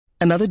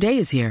Another day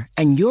is here,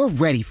 and you're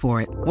ready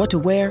for it. What to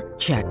wear?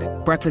 Check.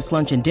 Breakfast,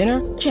 lunch, and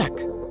dinner? Check.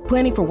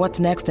 Planning for what's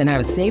next and how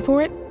to save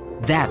for it?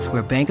 That's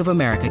where Bank of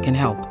America can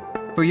help.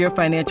 For your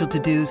financial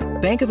to-dos,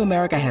 Bank of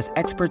America has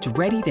experts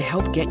ready to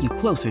help get you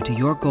closer to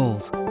your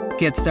goals.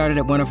 Get started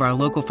at one of our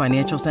local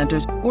financial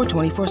centers or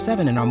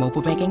 24/7 in our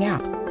mobile banking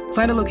app.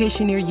 Find a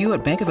location near you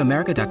at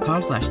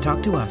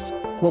bankofamerica.com/talktous.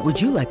 What would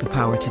you like the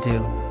power to do?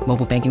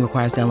 Mobile banking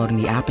requires downloading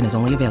the app and is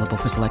only available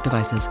for select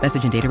devices.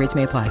 Message and data rates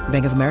may apply.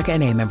 Bank of America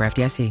N.A., member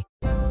FDIC.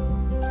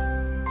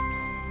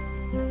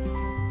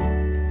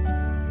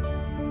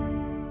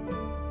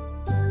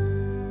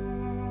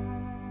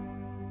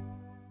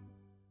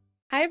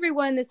 Hi,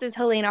 everyone. This is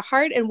Helena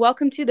Hart, and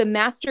welcome to the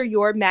Master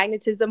Your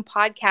Magnetism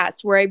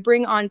podcast, where I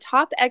bring on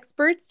top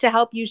experts to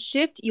help you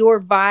shift your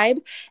vibe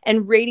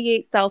and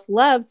radiate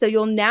self-love so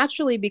you'll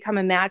naturally become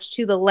a match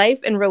to the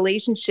life and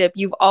relationship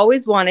you've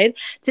always wanted.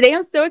 Today,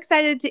 I'm so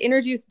excited to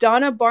introduce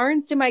Donna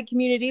Barnes to my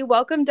community.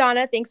 Welcome,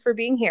 Donna. Thanks for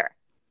being here.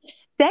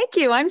 Thank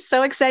you. I'm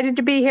so excited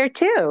to be here,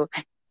 too.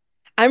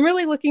 I'm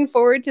really looking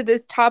forward to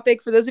this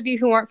topic. For those of you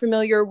who aren't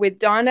familiar with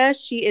Donna,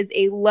 she is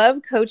a love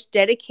coach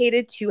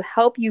dedicated to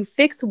help you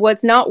fix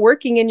what's not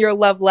working in your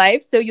love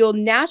life so you'll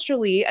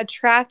naturally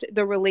attract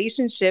the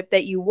relationship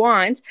that you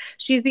want.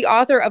 She's the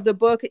author of the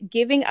book,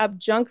 Giving Up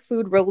Junk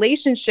Food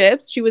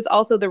Relationships. She was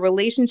also the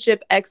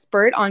relationship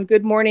expert on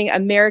Good Morning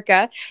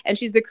America, and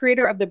she's the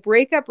creator of the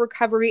Breakup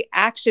Recovery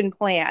Action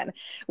Plan.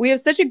 We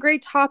have such a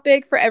great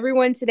topic for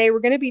everyone today. We're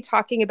going to be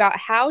talking about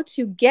how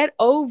to get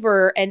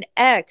over an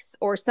ex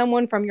or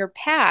someone from your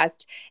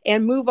past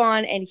and move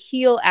on and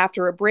heal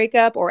after a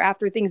breakup or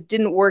after things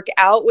didn't work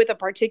out with a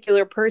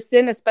particular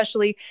person,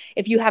 especially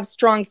if you have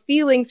strong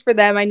feelings for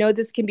them. I know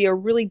this can be a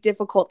really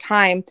difficult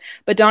time,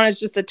 but Donna's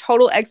just a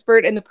total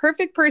expert and the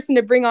perfect person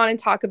to bring on and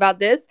talk about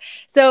this.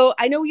 So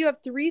I know you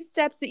have 3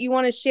 steps that you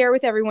want to share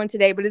with everyone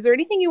today, but is there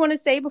anything you want to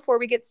say before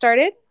we get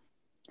started?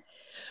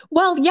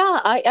 Well, yeah,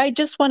 I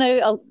just want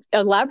to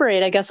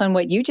elaborate, I guess, on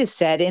what you just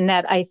said, in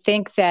that I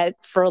think that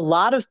for a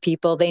lot of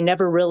people, they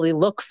never really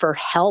look for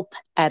help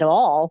at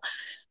all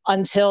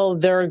until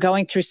they're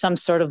going through some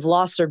sort of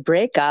loss or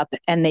breakup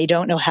and they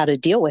don't know how to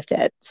deal with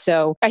it.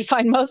 So I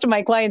find most of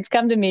my clients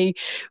come to me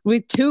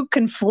with 2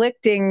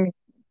 conflicting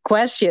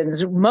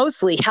questions,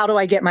 mostly, how do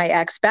I get my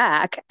ex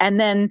back? And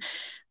then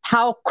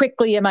how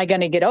quickly am I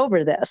going to get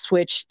over this?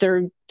 Which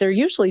they're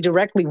usually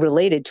directly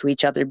related to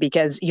each other,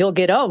 because you'll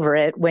get over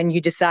it when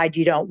you decide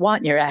you don't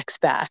want your ex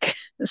back.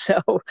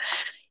 So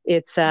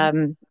it's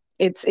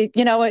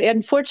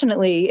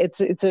unfortunately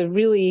it's a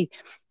really,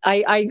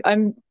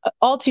 I'm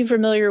all too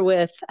familiar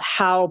with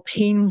how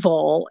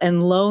painful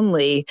and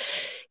lonely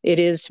it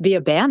is to be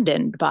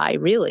abandoned by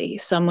really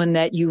someone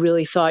that you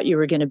really thought you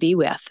were going to be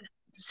with.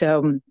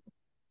 So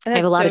I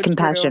have a lot of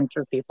compassion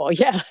for people.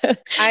 Yeah.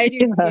 I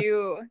do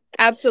too.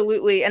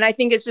 Absolutely. And I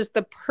think it's just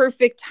the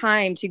perfect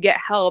time to get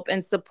help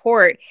and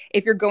support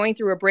if you're going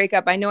through a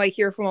breakup. I know I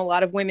hear from a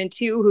lot of women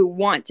too who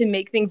want to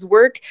make things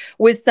work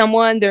with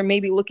someone. They're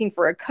maybe looking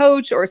for a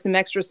coach or some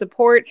extra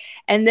support.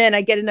 And then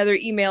I get another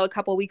email a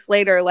couple of weeks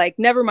later, like,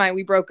 never mind,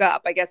 we broke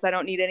up. I guess I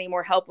don't need any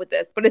more help with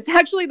this. But it's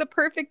actually the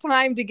perfect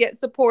time to get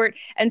support.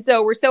 And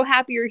so we're so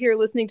happy you're here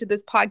listening to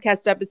this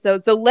podcast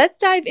episode. So let's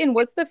dive in.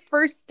 What's the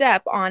first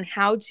step on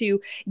how to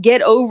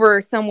get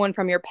over someone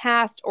from your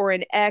past or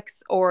an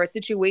ex or a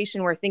situation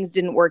where things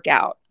didn't work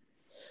out?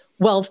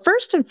 Well,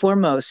 first and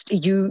foremost,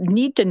 you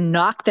need to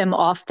knock them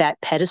off that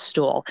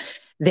pedestal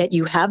that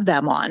you have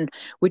them on,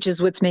 which is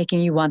what's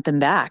making you want them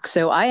back.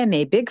 So I am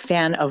a big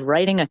fan of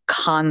writing a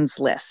cons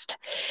list.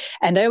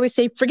 And I always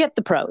say, forget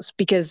the pros,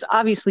 because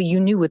obviously you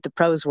knew what the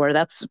pros were.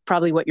 That's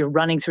probably what you're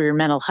running through your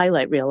mental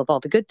highlight reel of all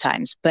the good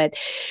times. But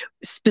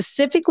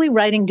specifically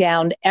writing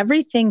down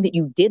everything that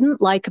you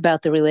didn't like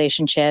about the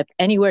relationship,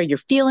 anywhere your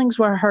feelings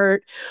were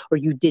hurt or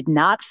you did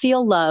not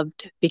feel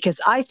loved,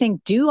 because I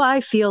think, do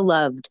I feel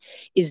loved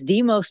is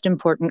the most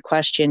important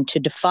question to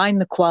define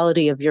the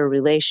quality of your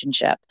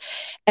relationship.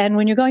 And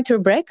when you're going through a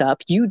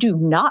breakup, you do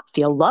not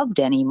feel loved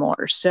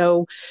anymore.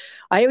 So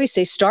I always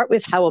say, start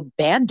with how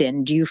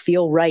abandoned you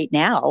feel right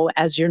now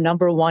as your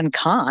number one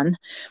con,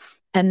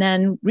 and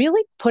then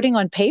really putting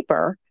on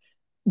paper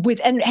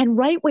and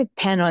write with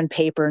pen on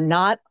paper,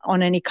 not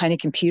on any kind of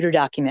computer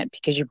document,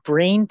 because your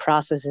brain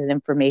processes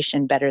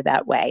information better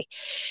that way.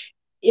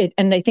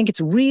 And I think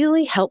it's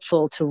really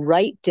helpful to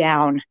write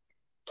down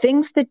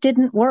things that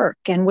didn't work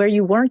and where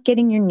you weren't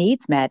getting your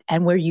needs met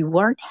and where you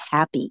weren't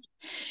happy,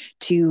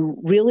 to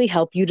really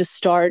help you to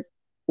start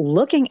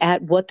looking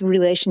at what the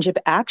relationship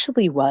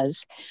actually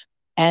was.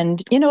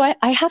 And,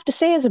 I have to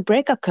say, as a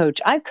breakup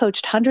coach, I've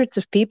coached hundreds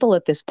of people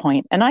at this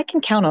point, and I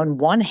can count on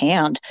one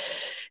hand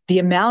the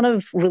amount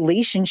of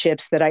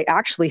relationships that I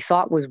actually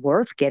thought was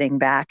worth getting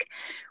back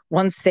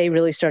once they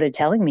really started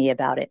telling me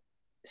about it.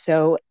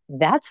 So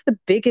that's the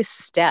biggest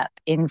step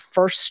in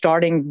first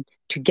starting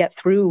to get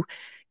through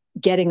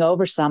getting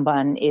over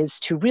someone, is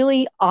to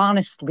really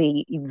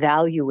honestly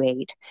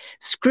evaluate,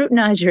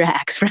 scrutinize your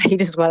ex, right,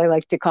 is what I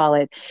like to call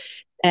it,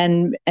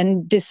 and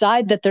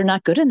decide that they're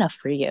not good enough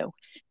for you,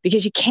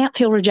 because you can't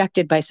feel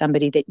rejected by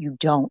somebody that you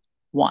don't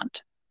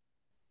want.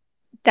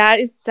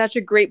 That is such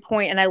a great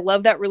point. And I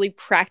love that really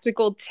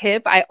practical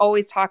tip. I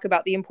always talk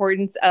about the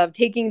importance of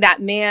taking that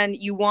man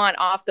you want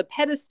off the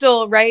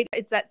pedestal, right?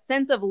 It's that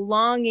sense of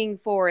longing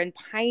for and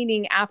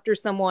pining after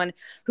someone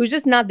who's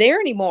just not there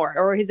anymore,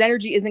 or his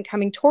energy isn't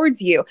coming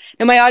towards you.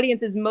 And my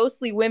audience is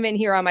mostly women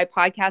here on my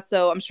podcast,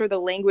 so I'm sure the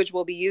language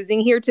we'll be using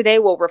here today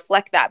will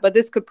reflect that. But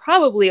this could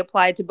probably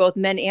apply to both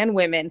men and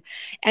women.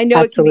 I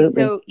know Absolutely. It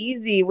can be so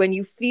easy when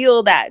you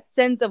feel that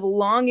sense of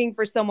longing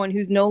for someone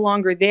who's no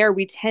longer there.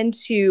 We tend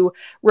to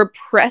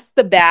repress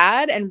the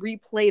bad and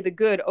replay the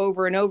good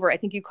over and over. I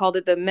think you called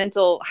it the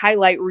mental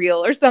highlight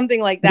reel or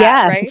something like that,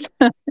 yes.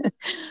 right?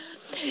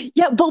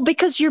 Yeah, well,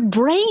 because your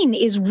brain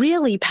is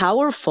really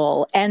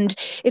powerful, and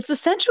it's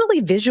essentially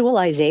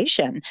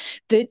visualization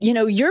that,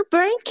 your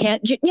brain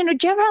can't, do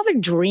you ever have a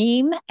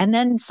dream and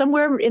then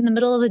somewhere in the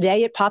middle of the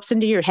day it pops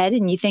into your head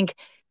and you think,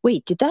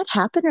 wait, did that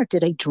happen or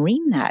did I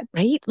dream that?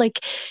 Right?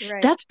 Like,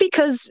 Right. That's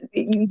because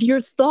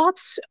your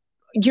thoughts,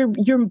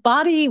 your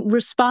body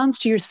responds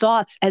to your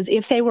thoughts as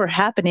if they were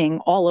happening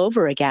all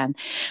over again,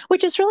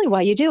 which is really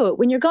why you do it.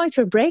 When you're going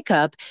through a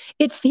breakup,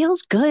 it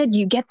feels good.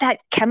 You get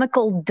that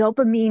chemical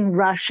dopamine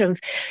rush of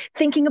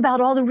thinking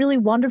about all the really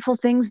wonderful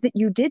things that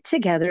you did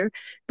together.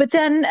 But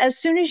then as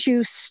soon as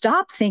you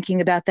stop thinking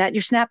about that,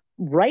 you snap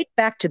right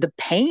back to the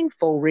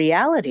painful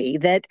reality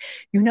that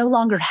you no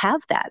longer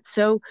have that.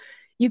 So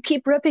you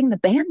keep ripping the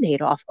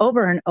Band-Aid off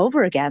over and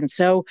over again.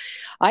 So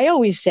I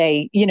always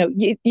say,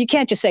 you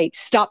can't just say,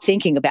 stop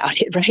thinking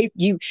about it, right?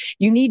 You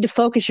need to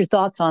focus your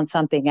thoughts on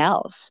something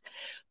else,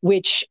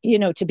 which,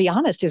 to be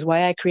honest, is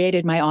why I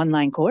created my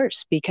online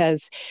course,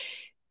 because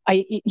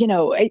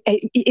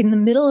in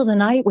the middle of the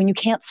night when you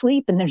can't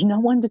sleep and there's no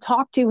one to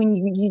talk to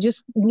and you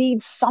just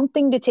need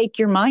something to take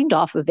your mind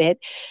off of it,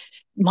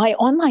 my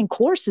online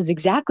course is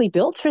exactly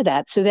built for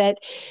that, so that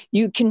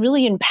you can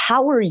really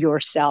empower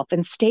yourself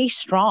and stay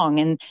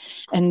strong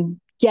and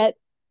get,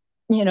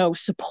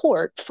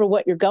 support for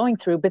what you're going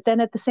through. But then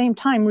at the same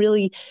time,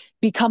 really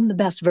become the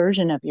best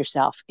version of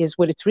yourself is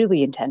what it's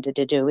really intended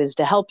to do, is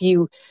to help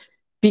you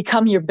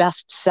become your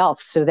best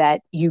self so that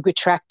you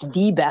attract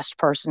the best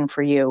person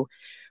for you,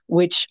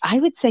 which I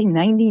would say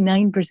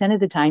 99%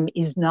 of the time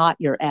is not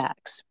your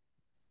ex.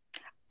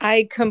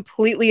 I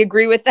completely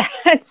agree with that.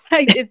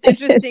 It's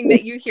interesting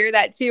that you hear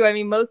that too. I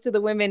mean, most of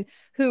the women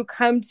who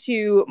come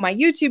to my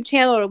YouTube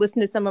channel or listen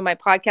to some of my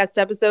podcast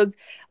episodes,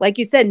 like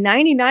you said,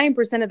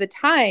 99% of the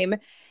time,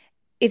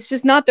 it's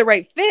just not the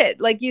right fit.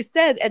 Like you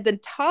said, at the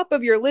top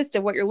of your list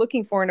of what you're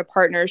looking for in a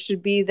partner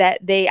should be that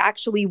they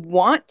actually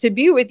want to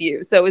be with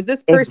you. So is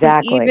this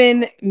person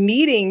even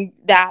meeting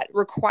that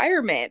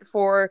requirement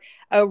for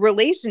a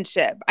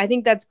relationship? I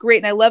think that's great.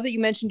 And I love that you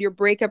mentioned your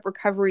breakup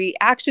recovery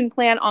action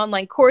plan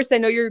online course. I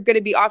know you're going to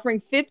be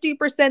offering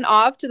 50%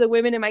 off to the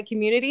women in my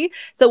community.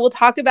 So we'll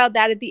talk about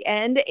that at the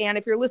end. And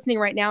if you're listening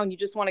right now and you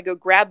just want to go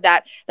grab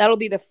that, that'll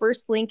be the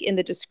first link in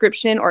the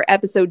description or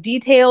episode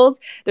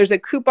details. There's a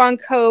coupon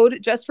code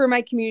just for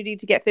my community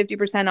to get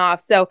 50%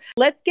 off. So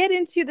let's get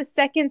into the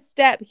second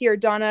step here,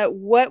 Donna.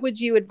 What would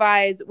you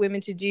advise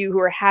women to do who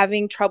are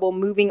having trouble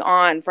moving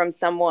on from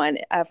someone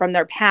from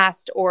their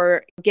past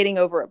or getting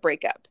over a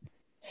breakup?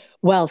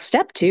 Well,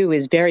 step 2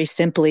 is very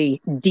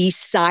simply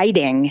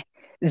deciding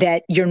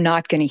that you're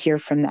not going to hear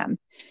from them.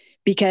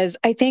 Because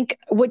I think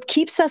what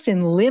keeps us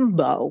in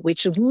limbo,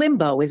 which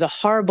limbo is a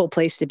horrible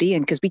place to be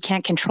in because we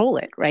can't control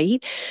it,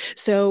 right?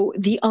 So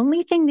the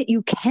only thing that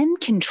you can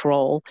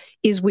control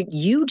is what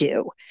you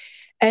do.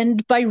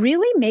 And by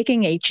really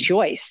making a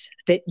choice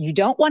that you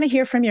don't want to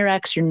hear from your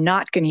ex, you're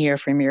not going to hear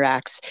from your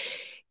ex,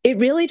 it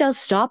really does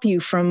stop you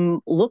from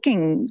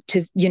looking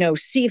to,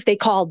 see if they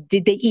called,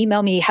 did they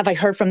email me? Have I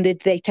heard from them?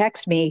 Did they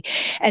text me?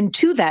 And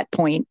to that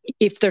point,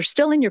 if they're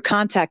still in your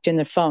contact in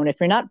the phone, if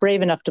you're not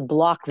brave enough to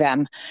block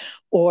them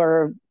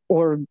or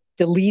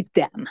delete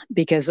them,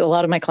 because a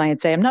lot of my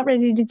clients say, I'm not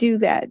ready to do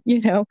that,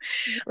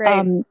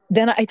 Right.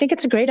 Then I think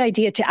it's a great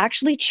idea to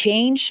actually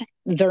change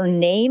their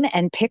name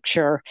and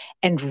picture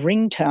and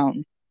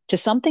ringtone to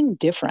something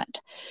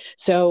different.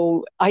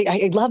 So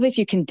I love if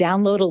you can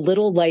download a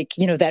little,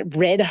 that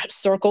red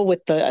circle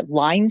with the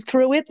line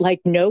through it,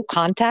 like no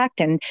contact,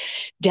 and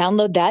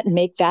download that and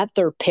make that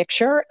their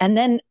picture, and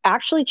then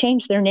actually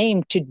change their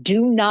name to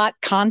do not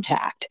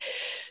contact.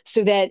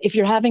 So that if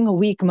you're having a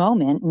weak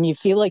moment and you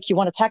feel like you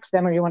want to text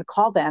them or you want to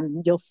call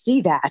them, you'll see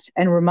that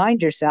and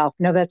remind yourself,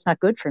 no, that's not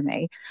good for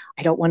me.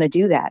 I don't want to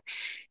do that.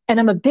 And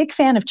I'm a big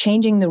fan of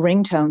changing the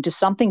ringtone to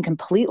something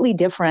completely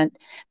different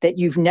that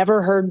you've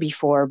never heard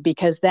before,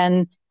 because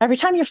then every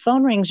time your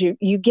phone rings,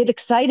 you get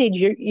excited.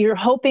 You're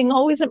hoping,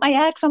 oh, is it my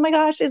ex? Oh my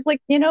gosh, it's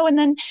like, and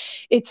then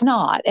it's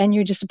not, and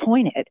you're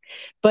disappointed.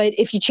 But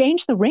if you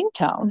change the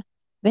ringtone,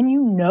 then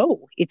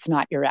it's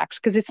not your ex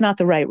because it's not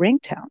the right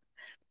ringtone.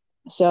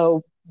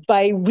 So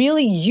by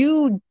really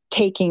you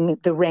taking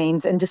the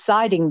reins and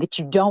deciding that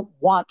you don't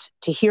want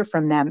to hear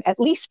from them, at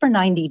least for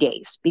 90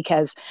 days,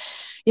 because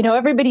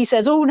everybody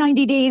says,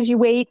 90 days you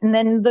wait and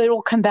then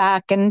they'll come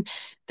back. And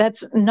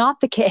that's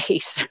not the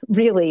case,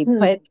 really.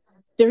 But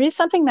there is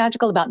something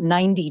magical about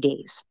 90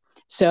 days.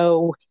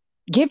 So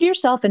give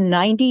yourself a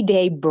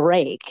 90-day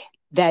break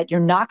that you're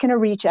not going to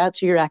reach out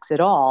to your ex at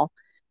all.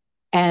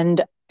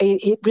 And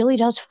it really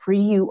does free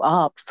you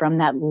up from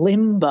that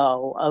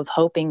limbo of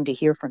hoping to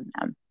hear from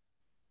them.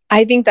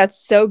 I think that's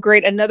so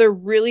great. Another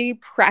really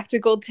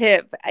practical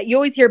tip. You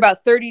always hear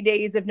about 30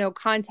 days of no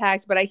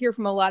contact, but I hear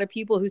from a lot of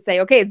people who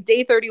say, okay, it's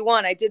day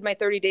 31. I did my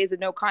 30 days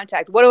of no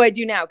contact. What do I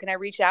do now? Can I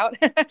reach out?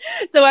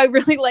 So I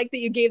really like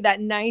that you gave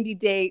that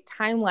 90-day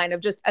timeline of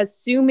just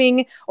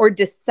assuming or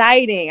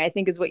deciding, I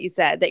think is what you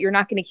said, that you're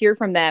not going to hear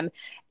from them.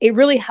 It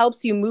really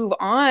helps you move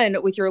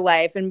on with your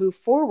life and move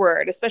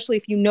forward, especially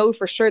if you know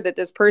for sure that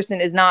this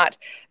person is not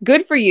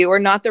good for you or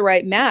not the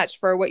right match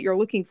for what you're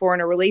looking for in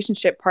a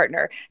relationship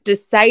partner.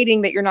 Deciding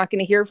that you're not going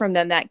to hear from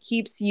them, that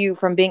keeps you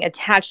from being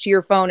attached to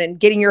your phone and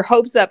getting your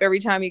hopes up every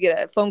time you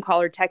get a phone call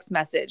or text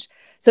message.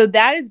 So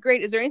that is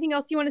great. Is there anything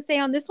else you want to say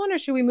on this one, or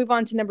should we move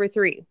on to number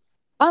 3?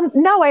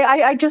 No,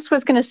 I just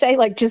was going to say,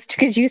 like, just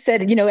because you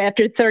said,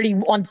 after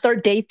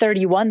day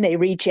 31, they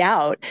reach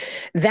out.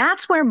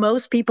 That's where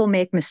most people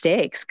make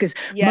mistakes, because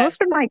most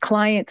of my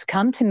clients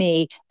come to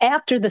me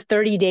after the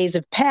 30 days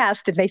have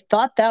passed and they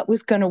thought that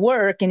was going to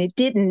work and it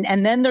didn't.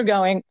 And then they're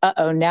going,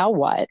 uh-oh, now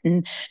what?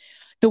 And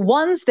the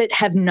ones that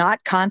have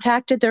not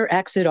contacted their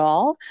ex at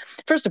all,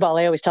 first of all,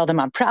 I always tell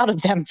them I'm proud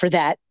of them for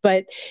that,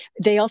 but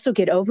they also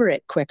get over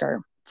it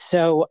quicker.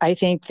 So I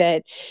think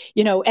that,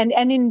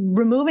 and in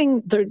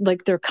removing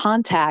their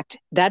contact,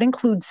 that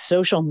includes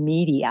social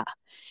media.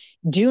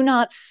 Do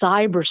not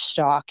cyber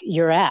stalk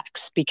your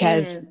ex,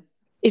 because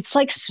it's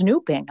like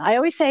snooping. I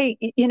always say,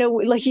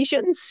 like, you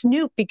shouldn't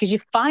snoop because you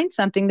find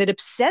something that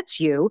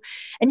upsets you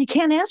and you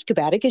can't ask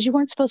about it because you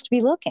weren't supposed to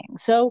be looking.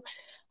 So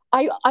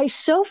I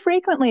so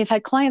frequently have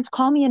had clients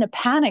call me in a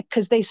panic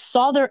because they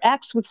saw their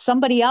ex with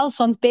somebody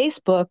else on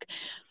Facebook.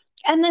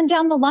 And then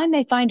down the line,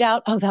 they find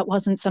out, oh, that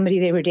wasn't somebody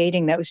they were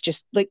dating. That was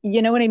just like, you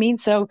know what I mean?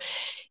 So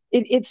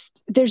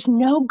there's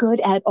no good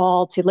at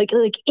all to like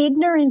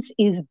ignorance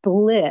is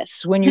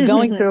bliss when you're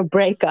going through a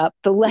breakup.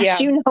 The less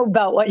you know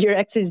about what your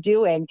ex is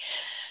doing,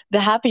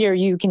 the happier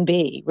you can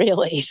be,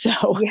 really.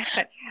 So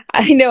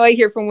I know I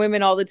hear from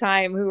women all the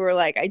time who are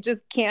like, I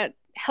just can't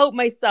help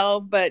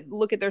myself but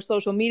look at their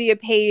social media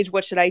page.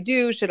 What should I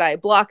do? Should I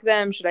block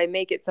them? Should I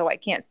make it so I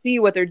can't see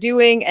what they're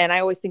doing? And I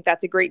always think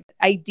that's a great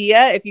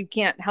idea if you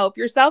can't help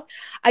yourself.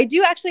 I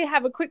do actually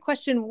have a quick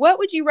question. What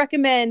would you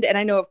recommend? And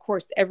I know, of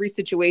course, every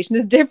situation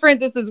is different.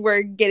 This is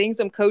where getting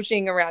some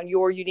coaching around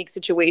your unique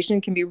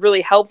situation can be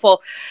really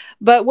helpful.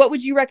 But what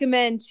would you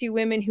recommend to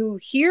women who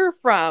hear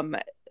from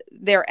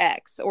their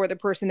ex or the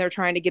person they're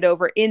trying to get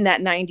over in that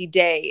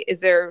 90-day? Is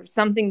there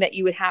something that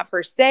you would have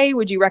her say?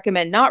 Would you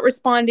recommend not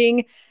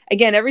responding?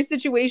 Again, every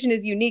situation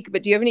is unique,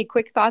 but do you have any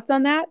quick thoughts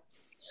on that?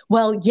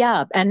 Well,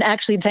 yeah. And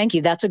actually, thank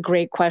you. That's a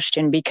great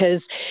question,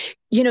 because,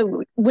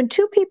 when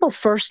two people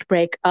first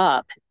break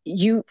up,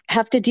 you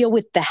have to deal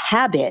with the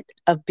habit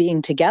of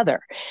being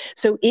together.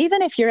 So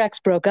even if your ex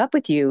broke up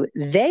with you,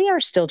 they are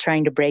still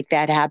trying to break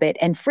that habit.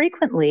 And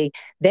frequently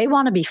they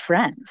want to be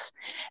friends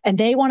and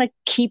they want to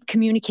keep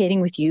communicating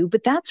with you,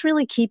 but that's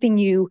really keeping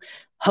you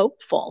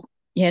hopeful.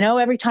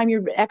 Every time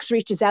your ex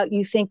reaches out,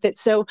 you think that.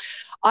 So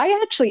I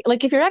actually,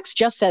 like, if your ex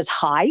just says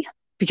hi,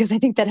 because I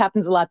think that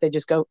happens a lot,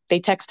 they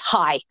text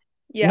hi,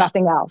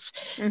 nothing else.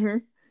 Mm-hmm.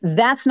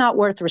 That's not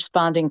worth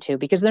responding to,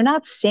 because they're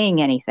not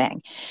saying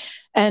anything.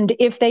 And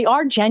if they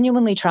are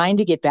genuinely trying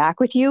to get back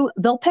with you,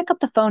 they'll pick up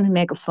the phone and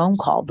make a phone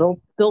call.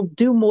 They'll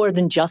do more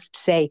than just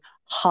say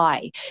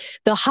hi.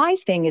 The hi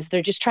thing is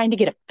they're just trying to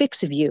get a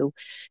fix of you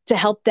to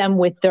help them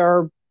with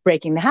their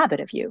breaking the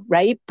habit of you,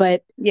 right?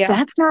 But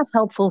that's not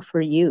helpful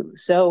for you.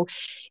 So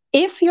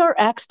if your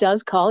ex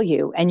does call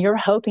you and you're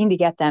hoping to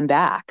get them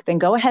back, then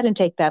go ahead and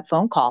take that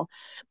phone call,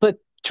 but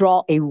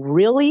draw a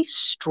really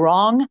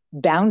strong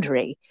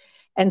boundary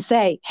and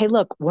say, hey,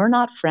 look, we're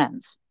not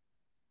friends.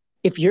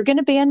 If you're going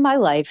to be in my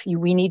life,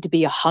 we need to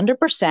be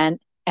 100%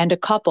 and a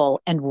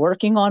couple and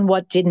working on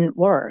what didn't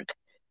work,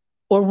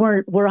 or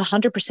we're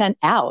 100%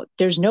 out.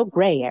 There's no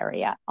gray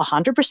area.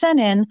 100%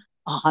 in,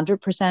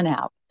 100%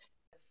 out.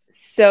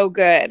 So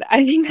good.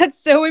 I think that's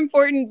so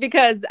important,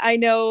 because I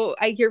know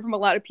I hear from a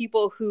lot of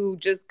people who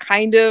just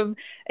kind of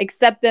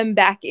accept them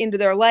back into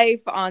their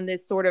life on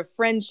this sort of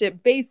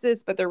friendship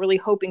basis, but they're really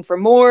hoping for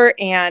more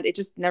and it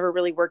just never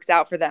really works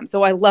out for them.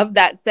 So I love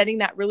that, setting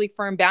that really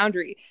firm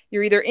boundary.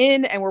 You're either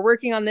in and we're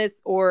working on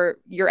this, or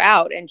you're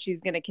out and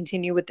she's going to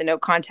continue with the no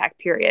contact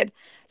period.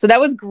 So that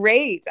was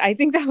great. I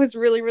think that was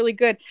really, really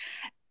good.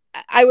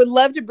 I would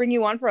love to bring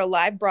you on for a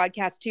live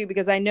broadcast too,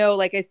 because I know,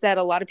 like I said,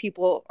 a lot of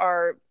people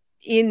are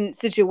in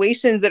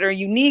situations that are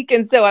unique.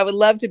 And so I would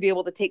love to be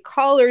able to take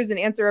callers and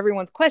answer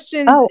everyone's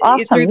questions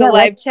through the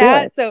live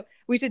chat. So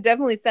we should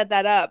definitely set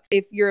that up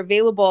if you're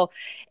available.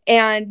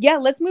 And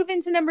let's move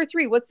into number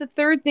 3. What's the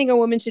third thing a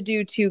woman should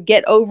do to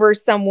get over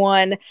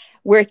someone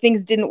where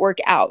things didn't work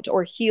out,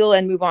 or heal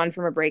and move on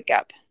from a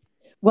breakup?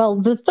 Well,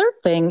 the third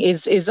thing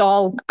is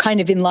all kind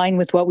of in line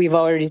with what we've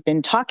already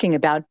been talking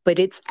about, but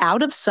it's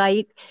out of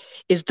sight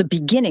is the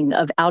beginning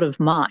of out of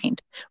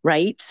mind,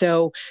 right?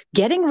 So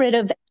getting rid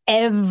of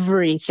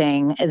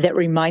everything that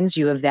reminds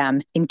you of them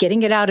and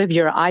getting it out of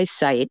your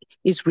eyesight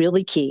is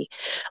really key.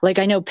 Like,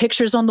 I know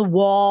pictures on the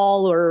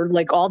wall or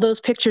like all those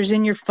pictures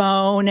in your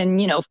phone, and,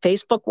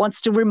 Facebook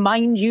wants to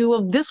remind you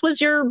of this was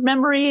your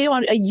memory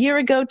on a year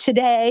ago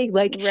today.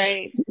 Like,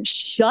 right.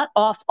 Shut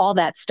off all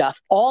that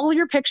stuff, all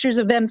your pictures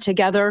of them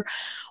together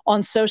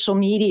on social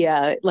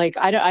media. Like,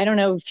 I don't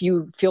know if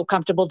you feel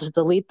comfortable to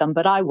delete them,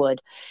 but I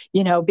would,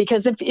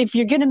 because if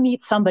you're going to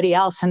meet somebody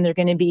else and they're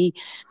going to be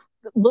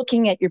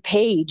looking at your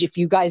page, if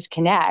you guys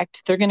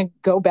connect, they're going to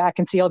go back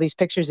and see all these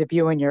pictures of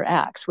you and your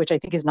ex, which I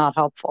think is not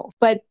helpful.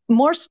 But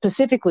more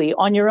specifically,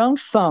 on your own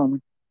phone,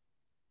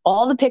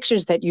 all the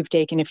pictures that you've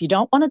taken, if you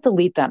don't want to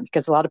delete them,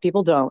 because a lot of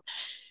people don't,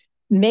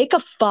 make a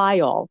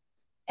file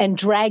and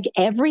drag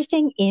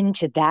everything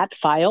into that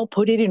file,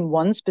 put it in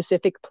one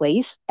specific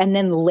place, and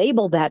then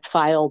label that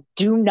file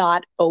 "do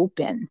not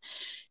open."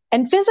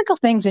 And physical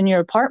things in your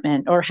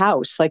apartment or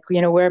house, like,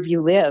 wherever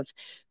you live,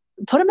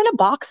 put them in a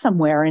box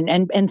somewhere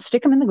and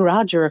stick them in the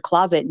garage or a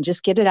closet and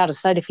just get it out of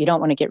sight if you don't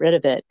want to get rid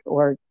of it,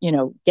 or,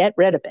 get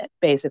rid of it,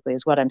 basically,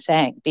 is what I'm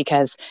saying,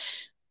 because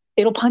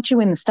it'll punch you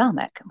in the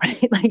stomach,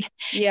 right? Like,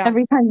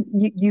 every time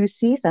you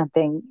see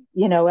something,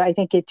 I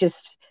think it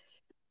just,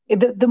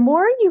 the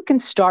more you can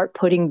start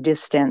putting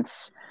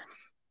distance.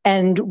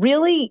 And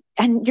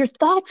your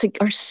thoughts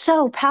are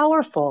so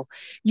powerful.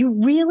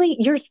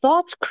 Your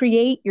thoughts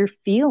create your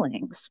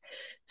feelings.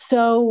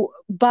 So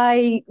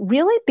by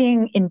really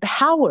being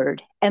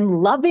empowered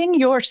and loving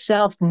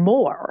yourself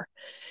more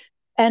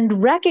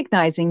and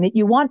recognizing that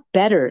you want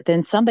better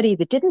than somebody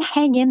that didn't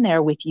hang in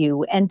there with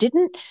you and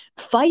didn't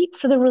fight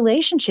for the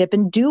relationship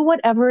and do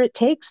whatever it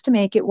takes to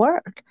make it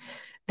work,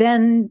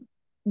 then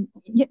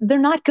they're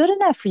not good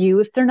enough for you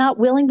if they're not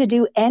willing to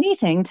do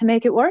anything to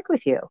make it work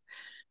with you.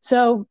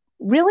 So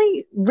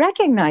really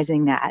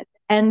recognizing that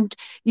and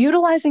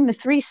utilizing the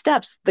 3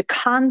 steps, the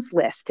cons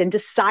list, and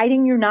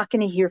deciding you're not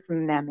going to hear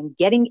from them and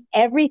getting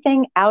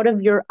everything out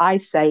of your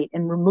eyesight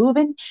and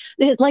removing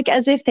it like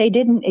as if they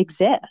didn't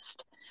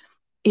exist,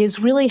 is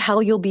really how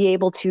you'll be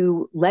able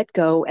to let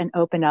go and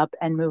open up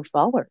and move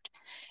forward.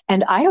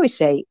 And I always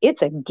say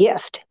it's a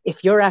gift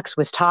if your ex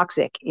was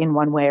toxic in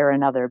one way or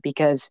another,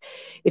 because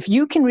if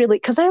you can really,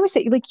 because I always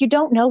say, like, you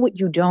don't know what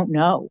you don't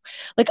know.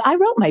 Like, I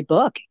wrote my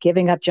book,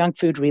 Giving Up Junk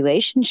Food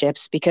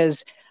Relationships,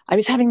 because I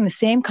was having the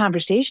same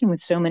conversation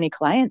with so many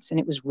clients. And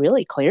it was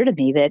really clear to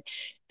me that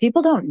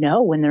people don't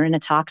know when they're in a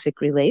toxic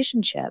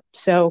relationship.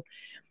 So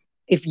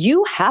if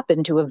you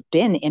happen to have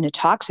been in a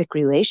toxic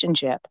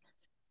relationship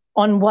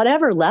on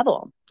whatever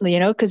level,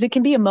 because it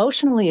can be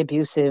emotionally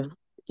abusive,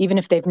 even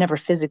if they've never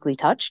physically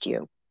touched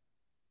you.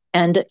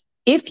 And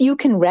if you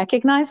can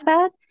recognize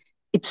that,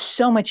 it's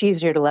so much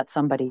easier to let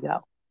somebody go,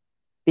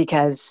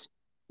 because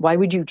why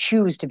would you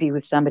choose to be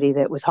with somebody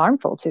that was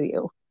harmful to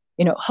you?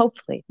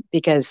 Hopefully,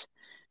 because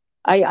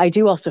I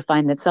do also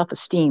find that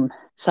self-esteem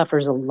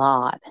suffers a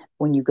lot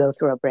when you go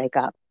through a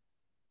breakup.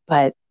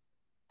 But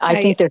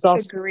I think there's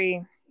also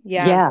agree.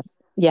 Yeah.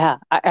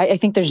 I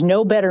think there's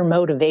no better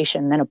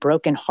motivation than a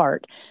broken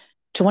heart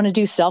to want to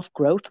do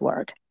self-growth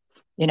work.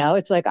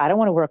 It's like, I don't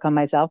want to work on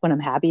myself when I'm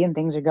happy and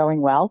things are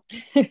going well.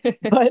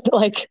 But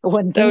like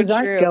when things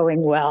aren't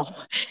going well,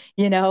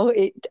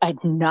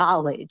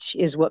 knowledge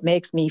is what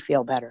makes me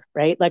feel better,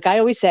 right? Like I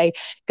always say,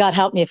 God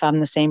help me if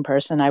I'm the same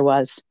person I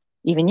was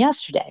even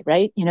yesterday,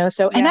 right?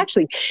 And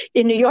actually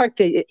in New York,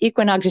 the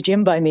Equinox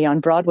gym by me on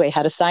Broadway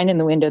had a sign in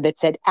the window that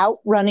said,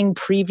 outrunning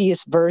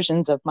previous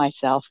versions of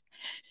myself,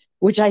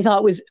 which I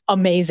thought was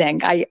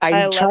amazing. I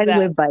try to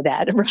live by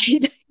that,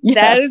 right?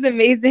 That is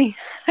amazing.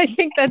 I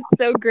think that's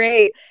so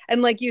great.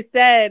 And like you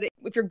said,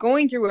 if you're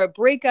going through a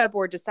breakup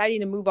or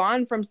deciding to move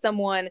on from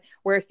someone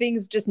where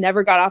things just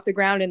never got off the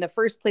ground in the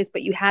first place,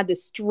 but you had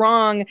this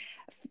strong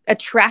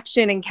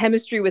attraction and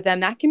chemistry with them,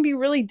 that can be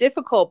really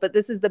difficult. But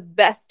this is the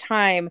best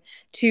time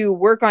to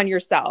work on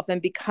yourself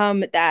and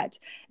become that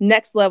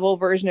next level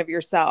version of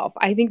yourself.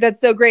 I think that's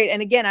so great.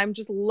 And again, I'm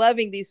just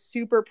loving these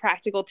super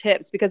practical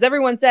tips, because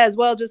everyone says,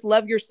 well, just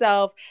love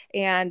yourself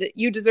and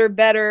you deserve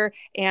better.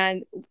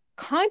 And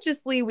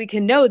consciously we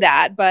can know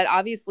that, but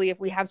obviously if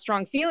we have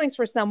strong feelings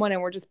for someone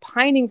and we're just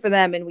pining for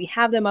them and we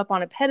have them up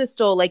on a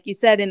pedestal, like you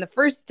said in the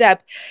first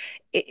step,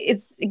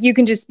 you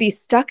can just be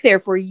stuck there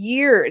for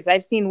years.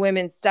 I've seen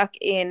women stuck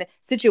in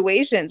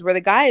situations where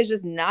the guy is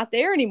just not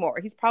there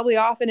anymore. He's probably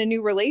off in a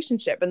new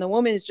relationship and the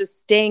woman is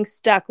just staying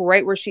stuck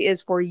right where she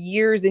is for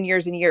years and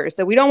years and years.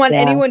 So we don't want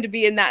anyone to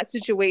be in that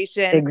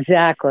situation.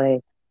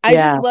 Exactly. I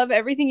just love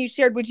everything you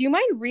shared. Would you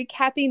mind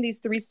recapping these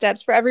 3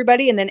 steps for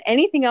everybody? And then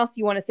anything else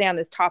you want to say on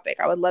this topic?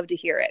 I would love to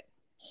hear it.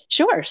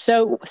 Sure.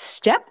 So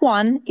step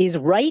 1 is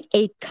write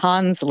a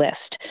cons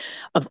list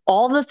of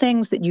all the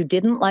things that you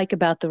didn't like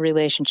about the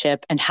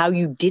relationship and how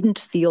you didn't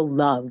feel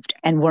loved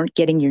and weren't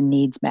getting your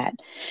needs met.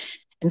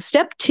 And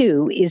step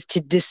 2 is to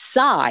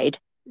decide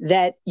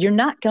that you're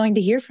not going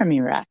to hear from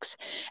your ex,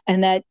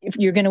 and that if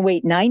you're going to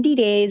wait 90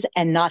 days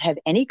and not have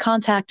any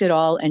contact at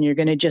all, and you're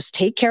going to just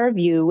take care of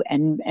you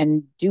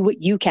and do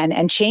what you can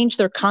and change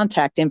their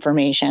contact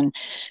information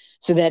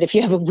so that if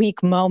you have a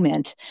weak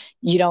moment,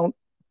 you don't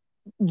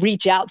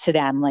reach out to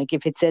them. Like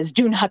if it says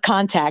do not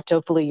contact,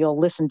 hopefully you'll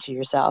listen to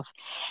yourself.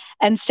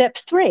 And step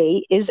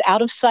 3 is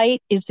out of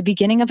sight is the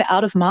beginning of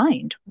out of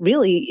mind.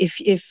 Really,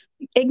 if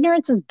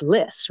ignorance is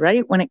bliss,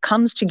 right? When it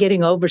comes to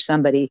getting over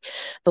somebody,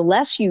 the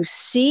less you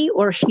see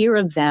or hear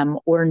of them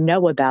or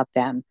know about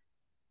them,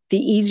 the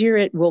easier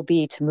it will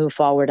be to move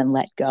forward and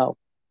let go.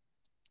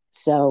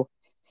 So,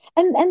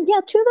 and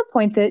yeah, to the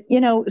point that,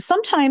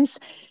 sometimes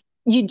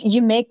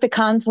you make the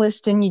cons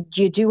list and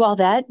you do all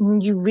that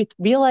and you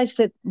realize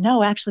that,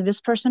 no, actually,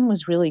 this person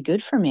was really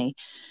good for me.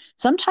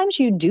 Sometimes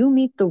you do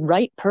meet the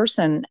right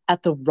person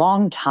at the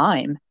wrong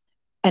time.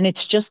 And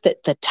it's just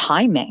that the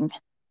timing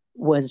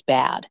was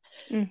bad.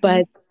 Mm-hmm.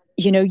 But,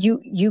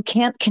 you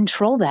can't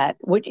control that.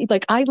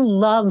 Like, I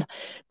love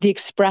the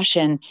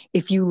expression,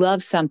 if you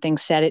love something,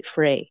 set it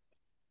free.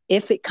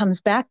 If it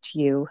comes back to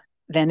you,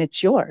 then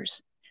it's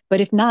yours. But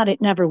if not,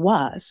 it never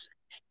was.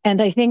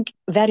 And I think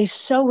that is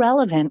so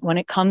relevant when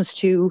it comes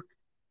to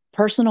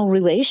personal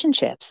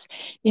relationships.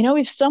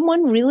 If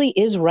someone really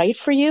is right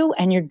for you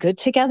and you're good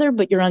together,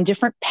 but you're on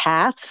different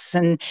paths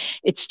and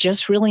it's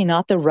just really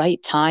not the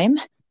right time,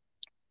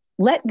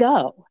 let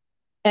go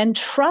and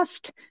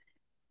trust,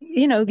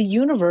 the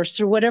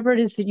universe or whatever it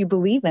is that you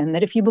believe in,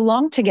 that if you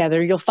belong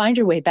together, you'll find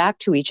your way back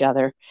to each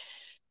other.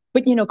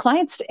 But,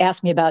 clients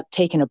ask me about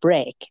taking a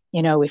break.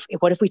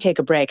 What if we take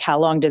a break? How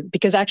long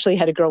because I actually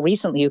had a girl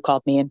recently who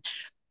called me and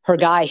her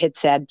guy had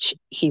said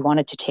he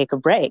wanted to take a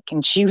break.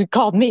 And she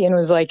called me and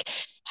was like,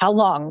 how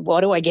long?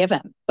 What do I give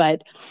him?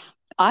 But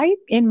I,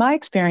 in my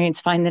experience,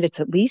 find that it's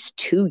at least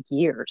 2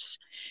 years.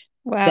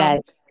 Wow.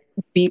 That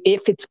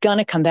if it's going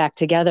to come back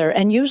together.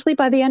 And usually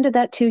by the end of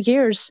that 2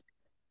 years,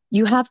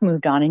 you have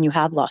moved on and you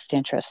have lost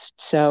interest.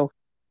 So.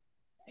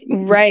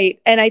 Right.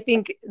 And I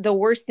think the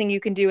worst thing you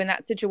can do in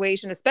that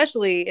situation,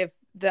 especially if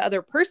the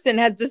other person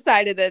has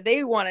decided that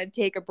they want to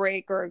take a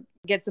break or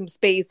get some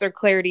space or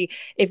clarity,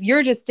 if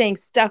you're just staying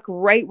stuck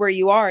right where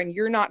you are and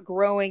you're not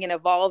growing and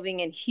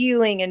evolving and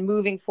healing and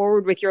moving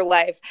forward with your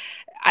life,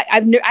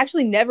 I've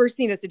actually never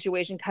seen a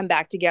situation come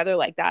back together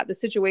like that. The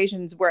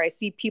situations where I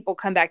see people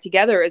come back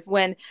together is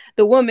when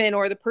the woman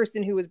or the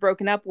person who was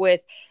broken up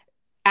with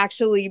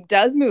actually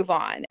does move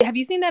on. Have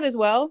you seen that as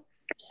well?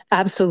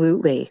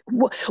 Absolutely.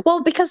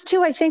 Well, because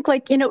too, I think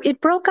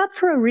it broke up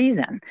for a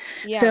reason.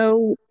 Yeah.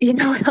 So,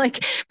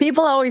 like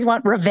people always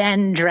want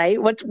revenge,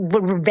 right? What's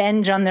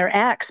revenge on their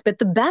ex? But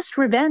the best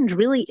revenge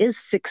really is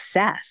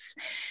success.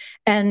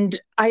 And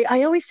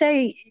I always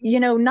say,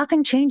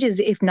 nothing changes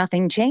if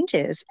nothing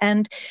changes.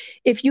 And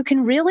if you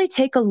can really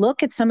take a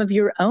look at some of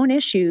your own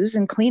issues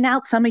and clean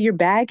out some of your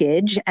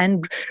baggage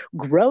and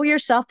grow your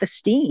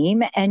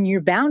self-esteem and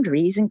your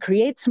boundaries and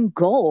create some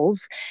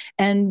goals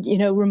and,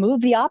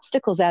 remove the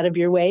obstacles out of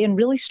your way and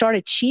really start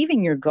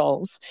achieving your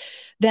goals,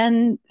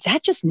 then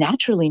that just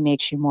naturally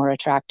makes you more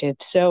attractive.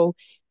 So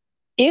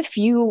if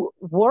you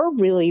were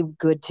really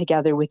good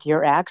together with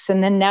your ex,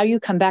 and then now you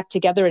come back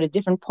together at a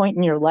different point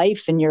in your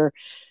life and you're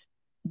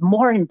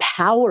more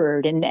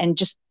empowered and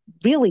just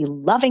really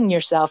loving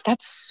yourself,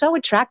 that's so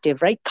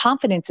attractive, right?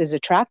 Confidence is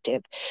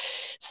attractive.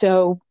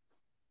 So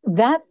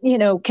that,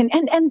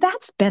 and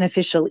that's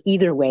beneficial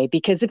either way,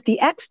 because if the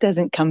ex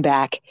doesn't come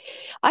back,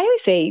 I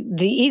always say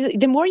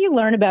the more you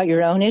learn about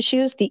your own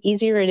issues, the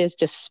easier it is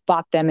to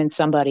spot them in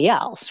somebody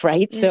else,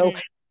 right? Mm-hmm. So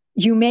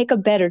you make a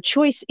better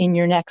choice in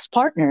your next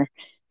partner.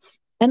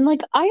 And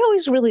I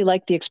always really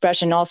like the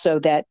expression also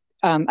that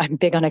I'm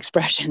big on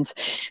expressions,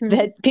 mm-hmm.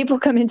 that people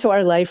come into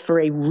our life for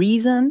a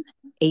reason,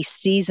 a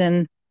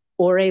season,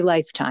 or a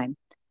lifetime.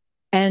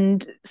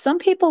 And some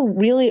people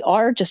really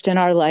are just in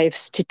our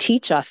lives to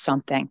teach us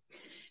something.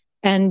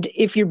 And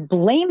if you're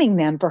blaming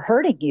them for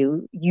hurting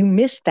you, you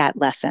miss that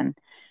lesson.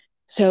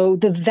 So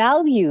the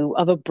value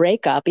of a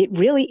breakup, it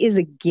really is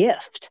a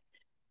gift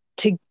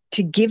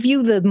to give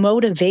you the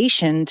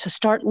motivation to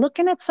start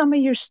looking at some of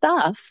your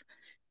stuff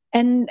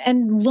and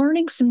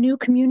learning some new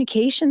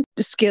communication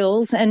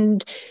skills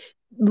and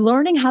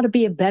learning how to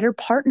be a better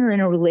partner in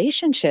a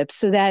relationship,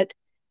 so that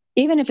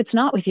even if it's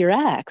not with your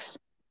ex,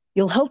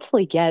 you'll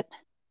hopefully get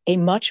a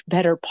much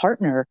better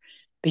partner,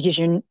 because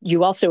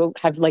you also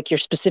have your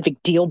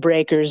specific deal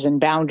breakers and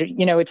boundaries.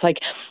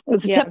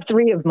 It's step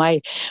 3 of my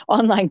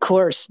online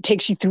course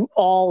takes you through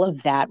all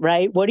of that,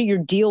 right? What are your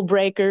deal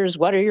breakers?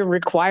 What are your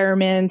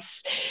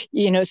requirements?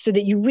 So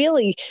that you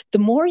really, the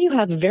more you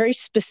have very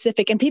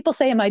specific, and people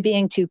say, am I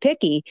being too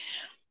picky?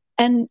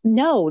 And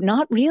no,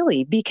 not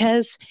really,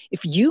 because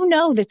if you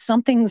know that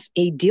something's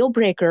a deal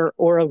breaker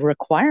or a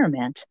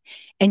requirement,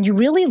 and you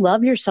really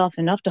love yourself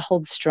enough to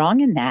hold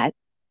strong in that,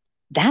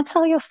 that's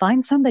how you'll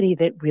find somebody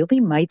that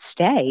really might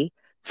stay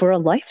for a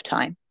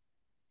lifetime.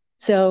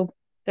 So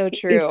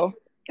true.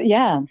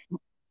 Yeah.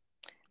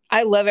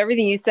 I love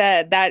everything you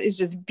said. That is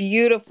just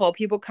beautiful.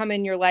 People come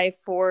in your life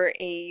for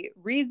a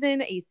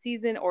reason, a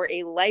season, or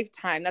a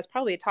lifetime. That's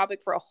probably a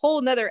topic for a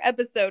whole nother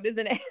episode,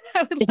 isn't it?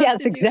 I would love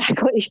Yes, to do.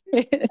 exactly.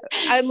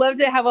 I'd love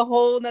to have a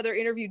whole nother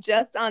interview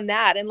just on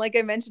that. And like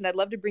I mentioned, I'd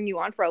love to bring you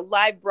on for a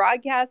live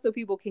broadcast so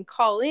people can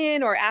call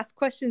in or ask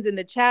questions in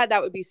the chat.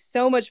 That would be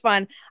so much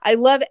fun. I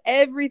love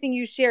everything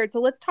you shared. So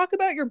let's talk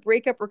about your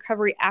breakup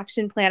recovery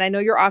action plan. I know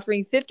you're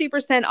offering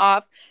 50%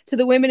 off to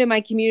the women in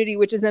my community,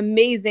 which is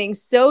amazing.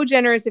 So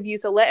generous of you.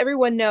 So let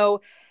everyone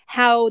know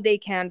how they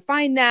can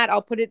find that.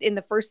 I'll put it in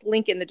the first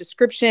link in the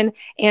description.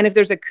 And if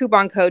there's a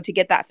coupon code to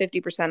get that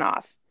 50%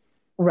 off.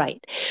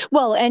 Right.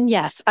 Well, and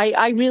yes,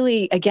 I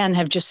really, again,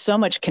 have just so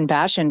much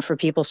compassion for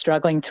people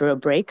struggling through a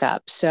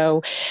breakup.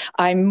 So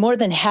I'm more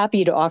than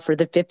happy to offer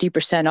the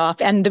 50% off.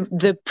 And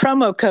the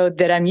promo code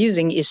that I'm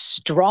using is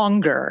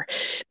STRONGER,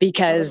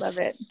 because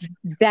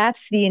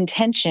that's the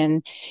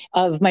intention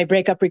of my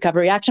breakup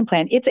recovery action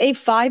plan. It's a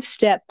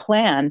 5-step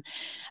plan.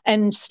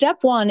 And step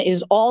 1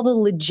 is all the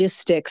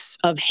logistics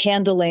of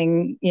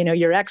handling,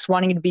 your ex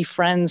wanting to be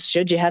friends.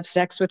 Should you have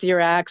sex with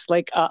your ex?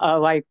 Like,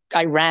 I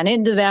ran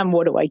into them.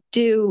 What do I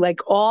do? Like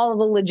all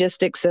the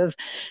logistics of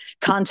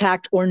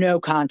contact or no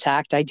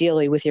contact,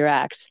 ideally with your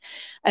ex.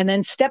 And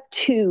then step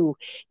 2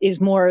 is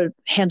more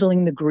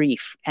handling the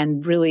grief.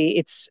 And really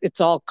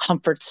it's all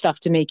comfort stuff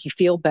to make you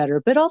feel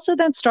better, but also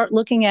then start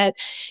looking at,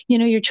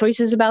 your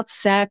choices about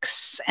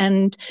sex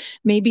and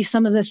maybe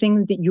some of the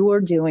things that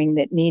you're doing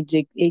that need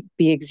to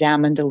be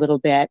examined a little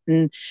bit.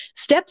 And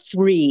step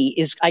 3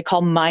 is, I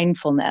call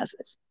mindfulness,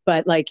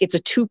 but like it's a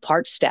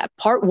 2-part step.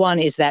 Part 1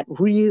 is that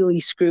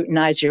really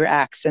scrutinize your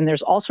ex. And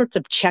there's all sorts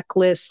of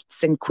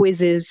checklists and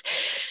quizzes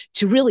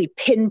to really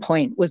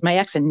pinpoint, was my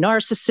ex a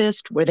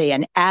narcissist? Were they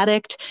an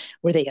addict?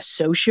 Were they a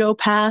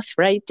sociopath,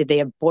 right? Did they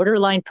have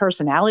borderline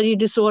personality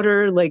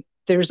disorder? Like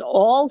there's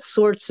all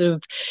sorts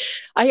of,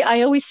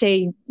 I always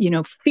say,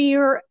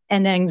 fear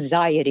and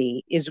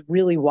anxiety is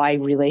really why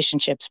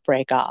relationships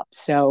break up.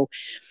 So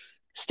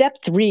step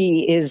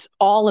 3 is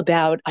all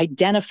about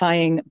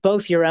identifying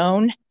both your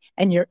own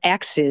and your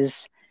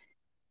ex's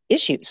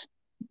issues,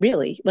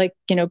 really, like,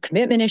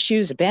 commitment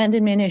issues,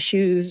 abandonment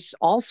issues,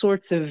 all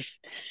sorts of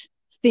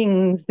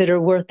things that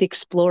are worth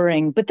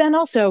exploring. But then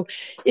also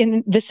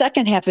in the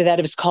second half of that,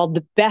 it was called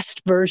the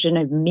best version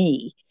of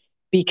me,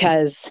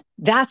 because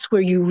that's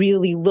where you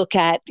really look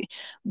at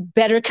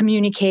better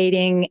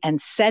communicating and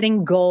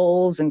setting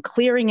goals and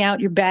clearing out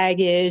your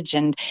baggage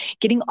and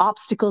getting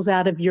obstacles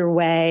out of your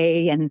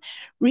way and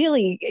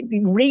really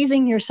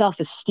raising your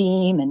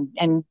self-esteem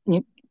and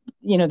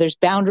there's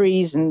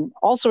boundaries and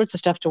all sorts of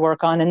stuff to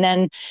work on. And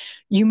then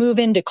you move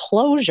into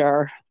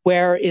closure,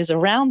 where is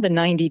around the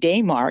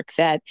 90-day mark,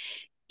 that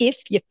if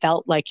you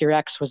felt like your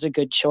ex was a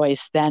good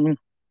choice, then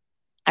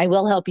I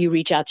will help you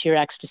reach out to your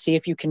ex to see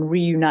if you can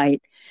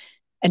reunite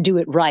and do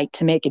it right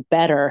to make it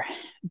better.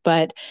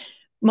 But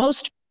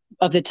most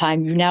of the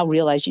time, you now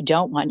realize you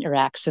don't want your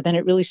ex. So then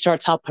it really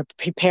starts out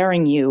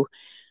preparing you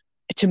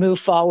to move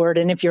forward.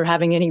 And if you're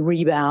having any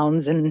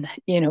rebounds, and,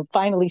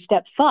 finally,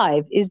 step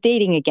 5 is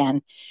dating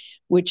again,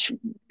 which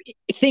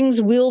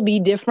things will be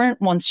different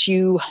once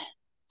you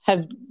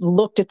have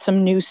looked at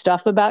some new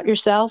stuff about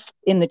yourself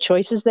in the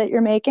choices that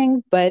you're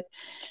making. But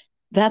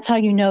that's how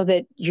you know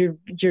that you're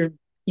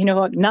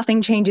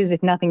nothing changes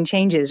if nothing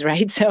changes,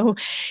 right? So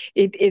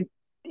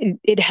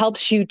it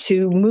helps you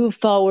to move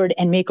forward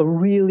and make a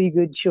really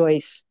good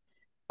choice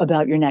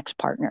about your next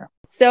partner.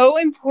 So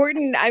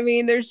important. I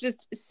mean, there's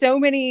just so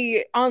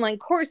many online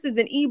courses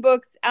and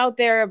ebooks out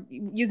there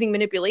using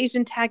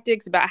manipulation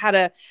tactics about how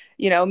to,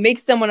 make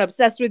someone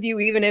obsessed with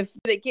you, even if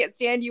they can't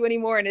stand you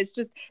anymore. And it's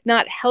just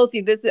not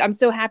healthy. I'm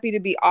so happy to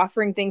be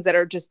offering things that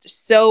are just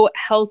so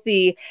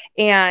healthy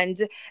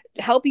and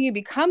helping you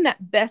become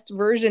that best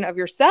version of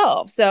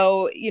yourself.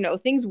 So,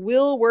 things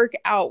will work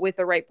out with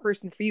the right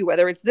person for you,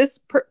 whether it's this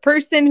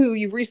person who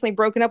you've recently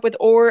broken up with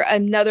or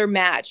another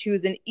match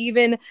who's an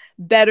even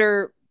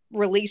better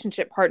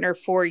relationship partner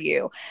for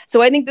you.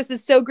 So I think this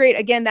is so great.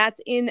 Again, that's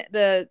in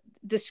the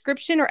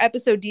description or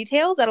episode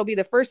details. That'll be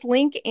the first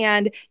link,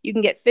 and you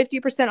can get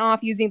 50%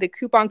 off using the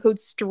coupon code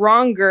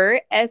STRONGER,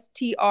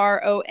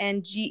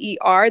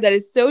 STRONGER. That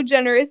is so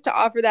generous to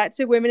offer that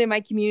to women in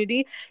my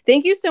community.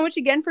 Thank you so much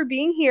again for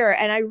being here.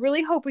 And I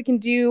really hope we can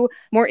do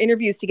more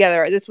interviews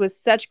together. This was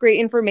such great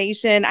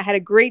information. I had a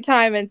great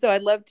time. And so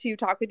I'd love to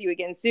talk with you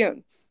again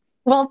soon.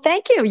 Well,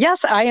 thank you.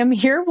 Yes, I am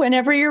here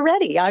whenever you're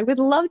ready. I would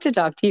love to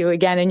talk to you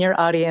again and your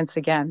audience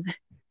again.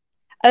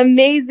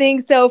 Amazing.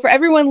 So for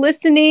everyone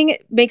listening,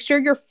 make sure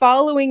you're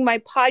following my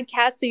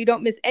podcast so you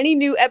don't miss any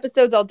new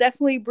episodes. I'll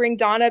definitely bring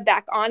Donna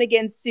back on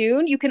again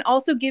soon. You can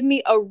also give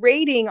me a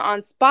rating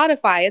on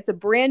Spotify. It's a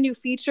brand new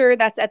feature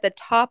that's at the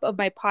top of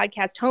my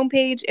podcast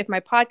homepage. If my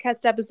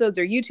podcast episodes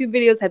or YouTube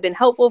videos have been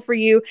helpful for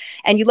you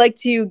and you'd like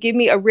to give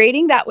me a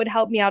rating, that would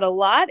help me out a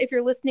lot. If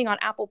you're listening on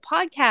Apple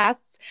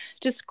Podcasts,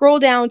 just scroll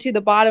down to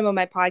the bottom of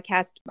my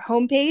podcast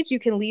homepage. You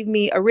can leave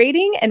me a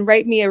rating and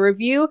write me a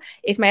review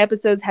if my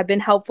episodes have been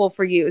helpful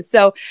for you. you.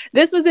 So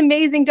this was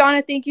amazing,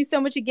 Donna. Thank you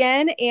so much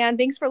again. And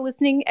thanks for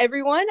listening,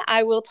 everyone.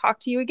 I will talk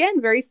to you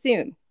again very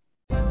soon.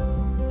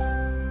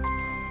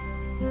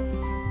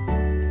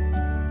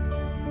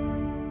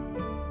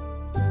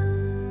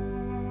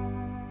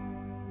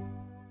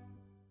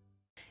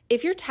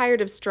 If you're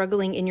tired of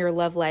struggling in your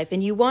love life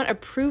and you want a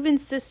proven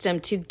system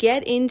to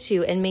get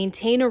into and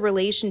maintain a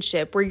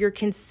relationship where you're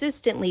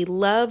consistently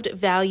loved,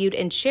 valued,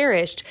 and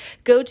cherished,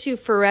 go to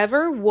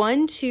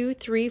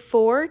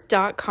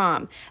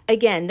forever1234.com.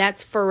 Again,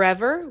 that's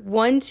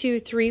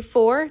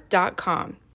forever1234.com.